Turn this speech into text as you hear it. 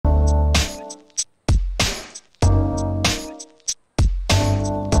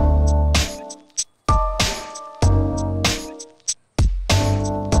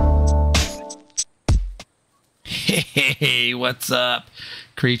Hey, what's up?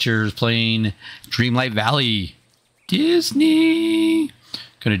 Creatures playing Dreamlight Valley. Disney.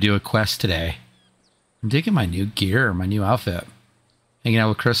 Gonna do a quest today. I'm digging my new gear, my new outfit. Hanging out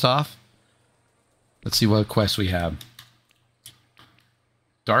with Kristoff. Let's see what quest we have.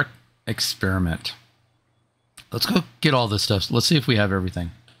 Dark Experiment. Let's go get all this stuff. Let's see if we have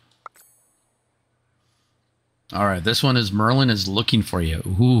everything. All right, this one is Merlin is looking for you.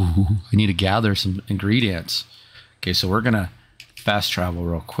 Ooh, I need to gather some ingredients. Okay, so we're gonna fast travel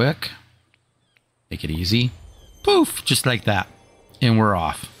real quick. Make it easy. Poof, just like that. And we're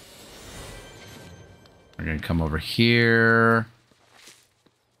off. We're gonna come over here.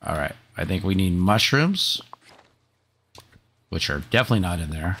 All right, I think we need mushrooms, which are definitely not in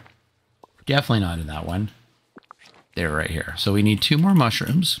there. Definitely not in that one. They're right here. So we need 2 more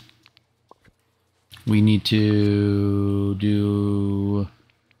mushrooms. We need to do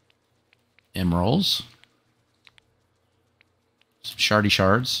emeralds. Some shardy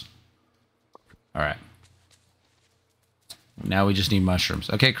shards. All right. Now we just need mushrooms.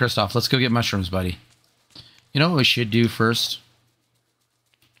 Okay, Kristoff, let's go get mushrooms, buddy. You know what we should do first?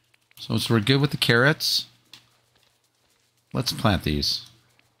 So we're good with the carrots. Let's plant these.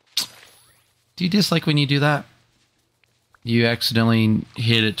 Do you dislike when you do that? You accidentally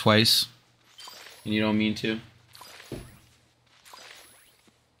hit it twice and you don't mean to?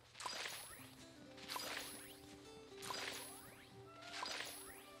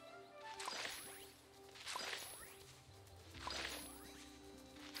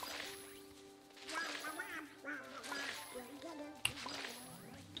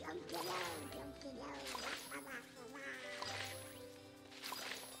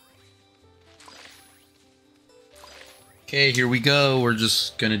 Okay, here we go. We're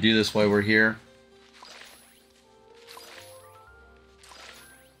just gonna do this while we're here.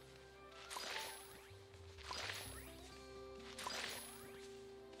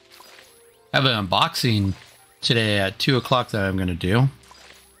 I have an unboxing today at 2 o'clock that I'm gonna do.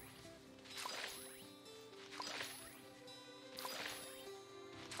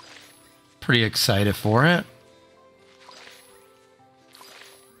 Pretty excited for it.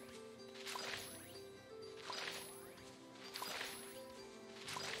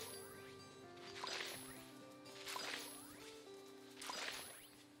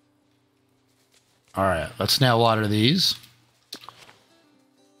 All right, let's now water these.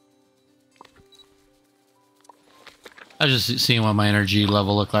 I was just seeing what my energy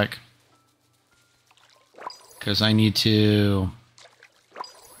level looked like. Because I need to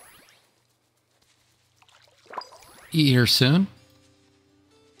eat here soon.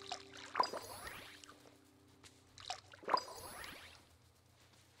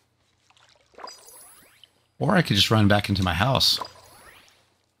 Or I could just run back into my house.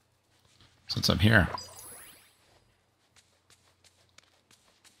 Since I'm here.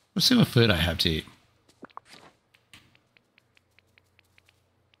 Let's see what food I have to eat.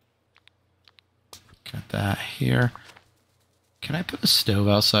 Got that here. Can I put a stove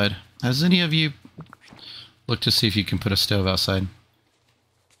outside? Has any of you looked to see if you can put a stove outside?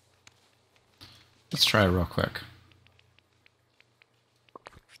 Let's try it real quick.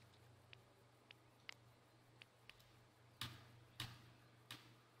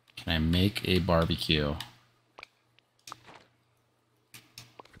 Can I make a barbecue?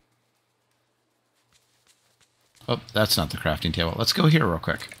 Oh, that's not the crafting table. Let's go here real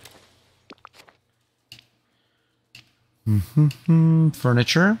quick.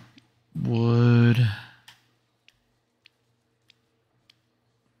 Furniture. Wood.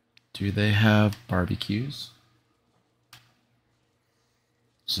 Do they have barbecues?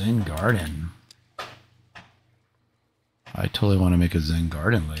 Zen garden. I totally want to make a Zen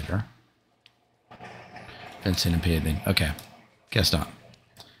garden later. Fencing and paving. Okay. Guess not.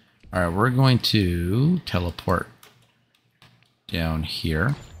 All right, we're going to teleport down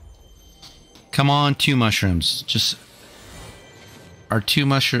here. Come on, 2 mushrooms. Just did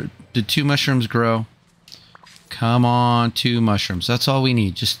 2 mushrooms grow? Come on, 2 mushrooms. That's all we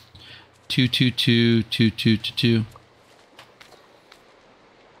need. Just 2, 2, 2, 2, 2, 2, 2.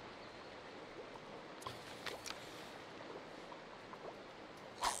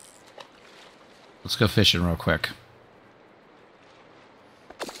 Let's go fishing real quick.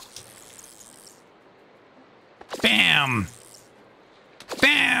 Bam!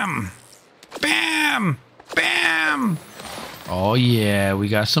 Bam! Bam! Bam! Oh yeah, we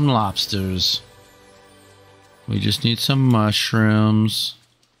got some lobsters. We just need some mushrooms.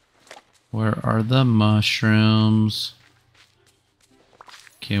 Where are the mushrooms?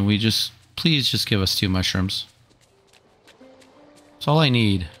 Can we just... Please just give us 2 mushrooms. That's all I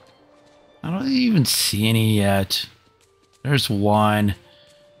need. I don't even see any yet. There's one.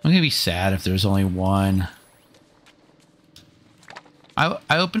 I'm gonna be sad if there's only one. I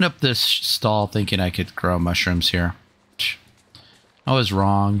opened up this stall thinking I could grow mushrooms here. I was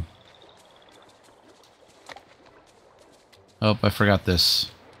wrong. Oh, I forgot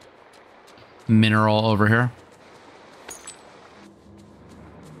this mineral over here.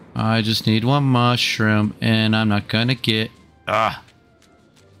 I just need one mushroom, and I'm not gonna get...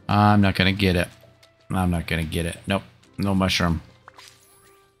 I'm not gonna get it. I'm not gonna get it. Nope. No mushroom.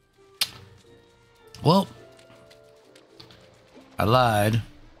 Well, I lied.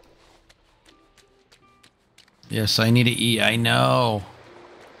 Yes, I need to eat. I know.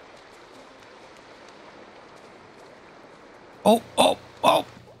 Oh, oh, oh.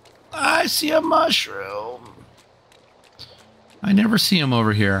 I see a mushroom. I never see him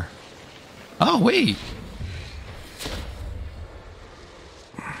over here. Oh, wait.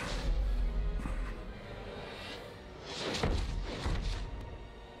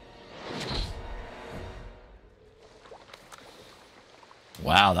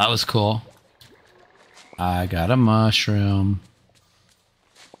 Wow, that was cool. I got a mushroom.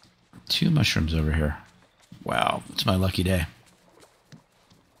 2 mushrooms over here. Wow, it's my lucky day.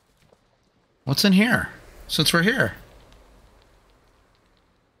 What's in here? Since we're here.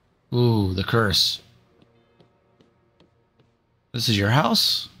 Ooh, the curse. This is your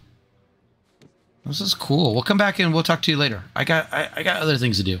house? This is cool. We'll come back and we'll talk to you later. I got other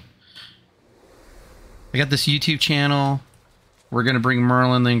things to do. I got this YouTube channel. We're going to bring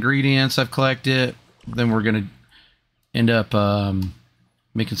Merlin the ingredients I've collected. Then we're going to end up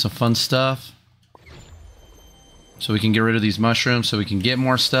making some fun stuff. So we can get rid of these mushrooms so we can get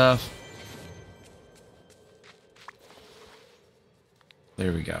more stuff.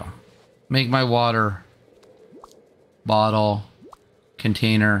 There we go. Make my water bottle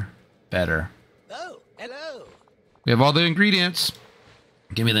container better. Oh, hello. We have all the ingredients.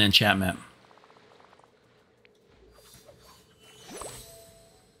 Give me the enchantment.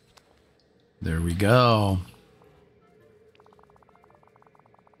 There we go.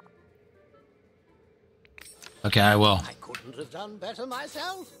 Okay, I will. I couldn't have done better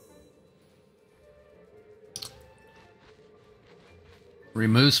myself.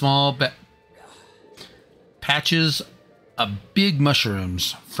 Remove small patches of big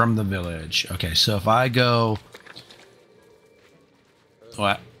mushrooms from the village. Okay, so if I go...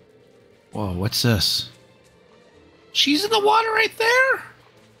 What? Whoa, what's this? She's in the water right there?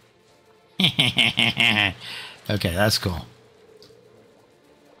 Okay, that's cool.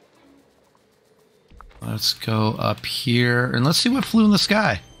 Let's go up here and let's see what flew in the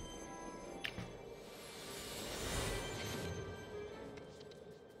sky.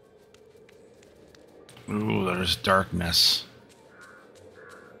 Ooh, there's darkness.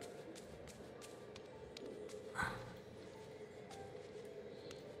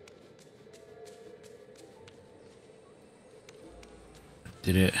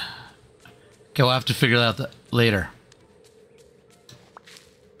 Did it? Okay, we'll have to figure that out later.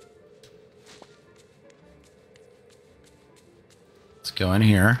 Let's go in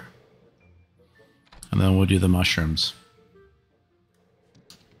here. And then we'll do the mushrooms.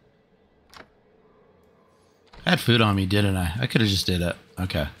 I had food on me, didn't I? I could have just did it.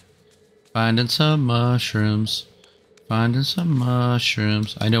 Okay. Finding some mushrooms. Finding some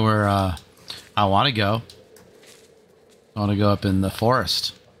mushrooms. I know where I want to go. I want to go up in the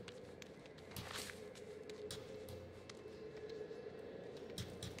forest.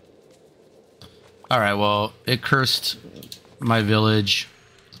 Alright, well, it cursed my village.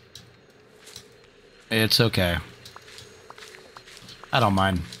 It's okay. I don't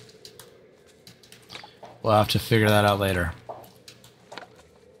mind. We'll have to figure that out later.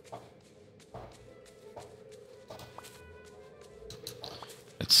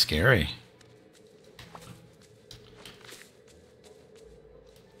 It's scary.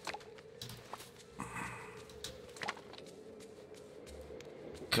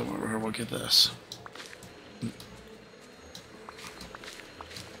 Come over here, look at this.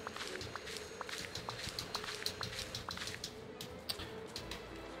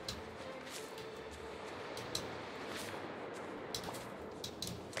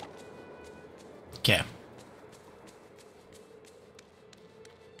 Okay.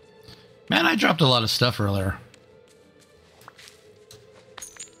 Man, I dropped a lot of stuff earlier.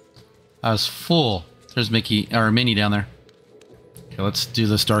 I was full. There's Mickey, or Minnie down there. Okay, let's do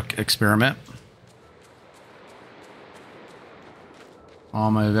this dark experiment.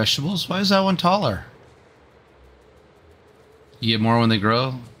 All my vegetables. Why is that one taller? You get more when they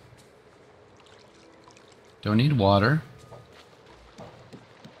grow. Don't need water.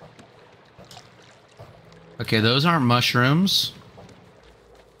 Okay, Okay, those aren't mushrooms.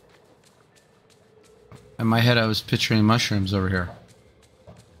 In my head, I was picturing mushrooms over here.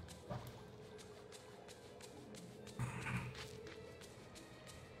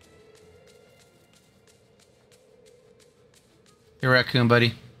 Hey, raccoon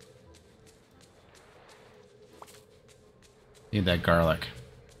buddy. Need that garlic.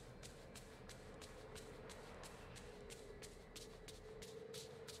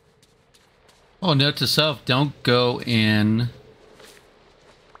 Oh, note to self, don't go in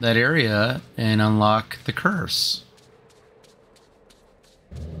that area and unlock the curse.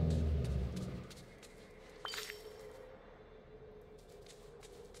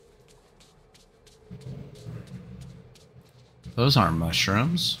 Those aren't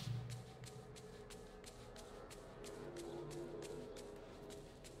mushrooms.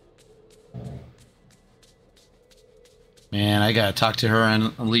 Man, I gotta talk to her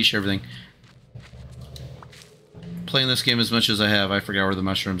and unleash everything. Playing this game as much as I have, I forgot where the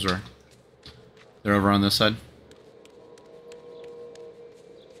mushrooms were. They're over on this side.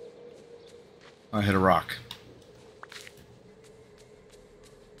 I hit a rock.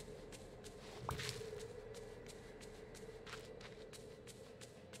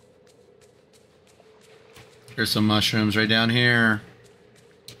 There's some mushrooms right down here.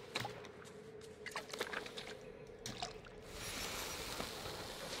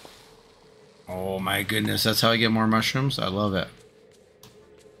 Oh my goodness, that's how I get more mushrooms? I love it.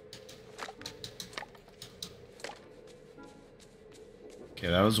 Okay,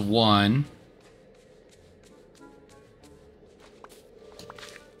 that was one.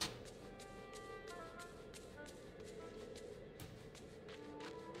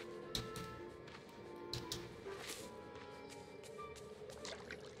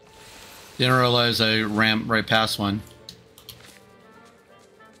 Didn't realize I ran right past one.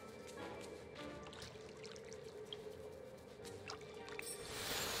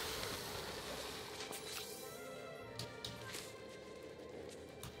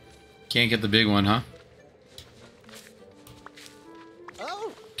 Can't get the big one, huh?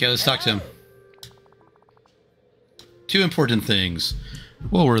 Oh, Okay, let's talk to him. Two important things.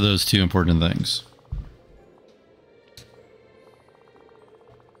 What were those two important things?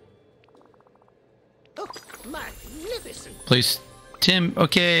 oh, magnificent. Place Tim.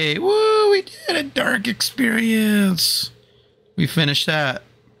 Okay. Woo, we did a dark experience. We finished that.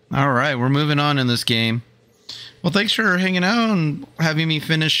 All right, we're moving on in this game. Well, thanks for hanging out and having me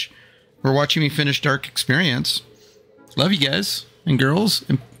finish, or watching me finish Dark Experience. Love you guys and girls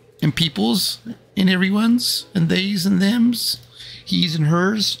and peoples and everyone's and theys and thems, he's and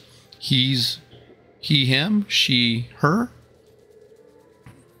hers, he's, he, him, she, her.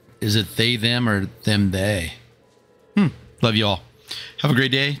 Is it they, them, or them, they? Love you all. Have a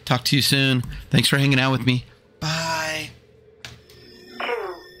great day. Talk to you soon. Thanks for hanging out with me.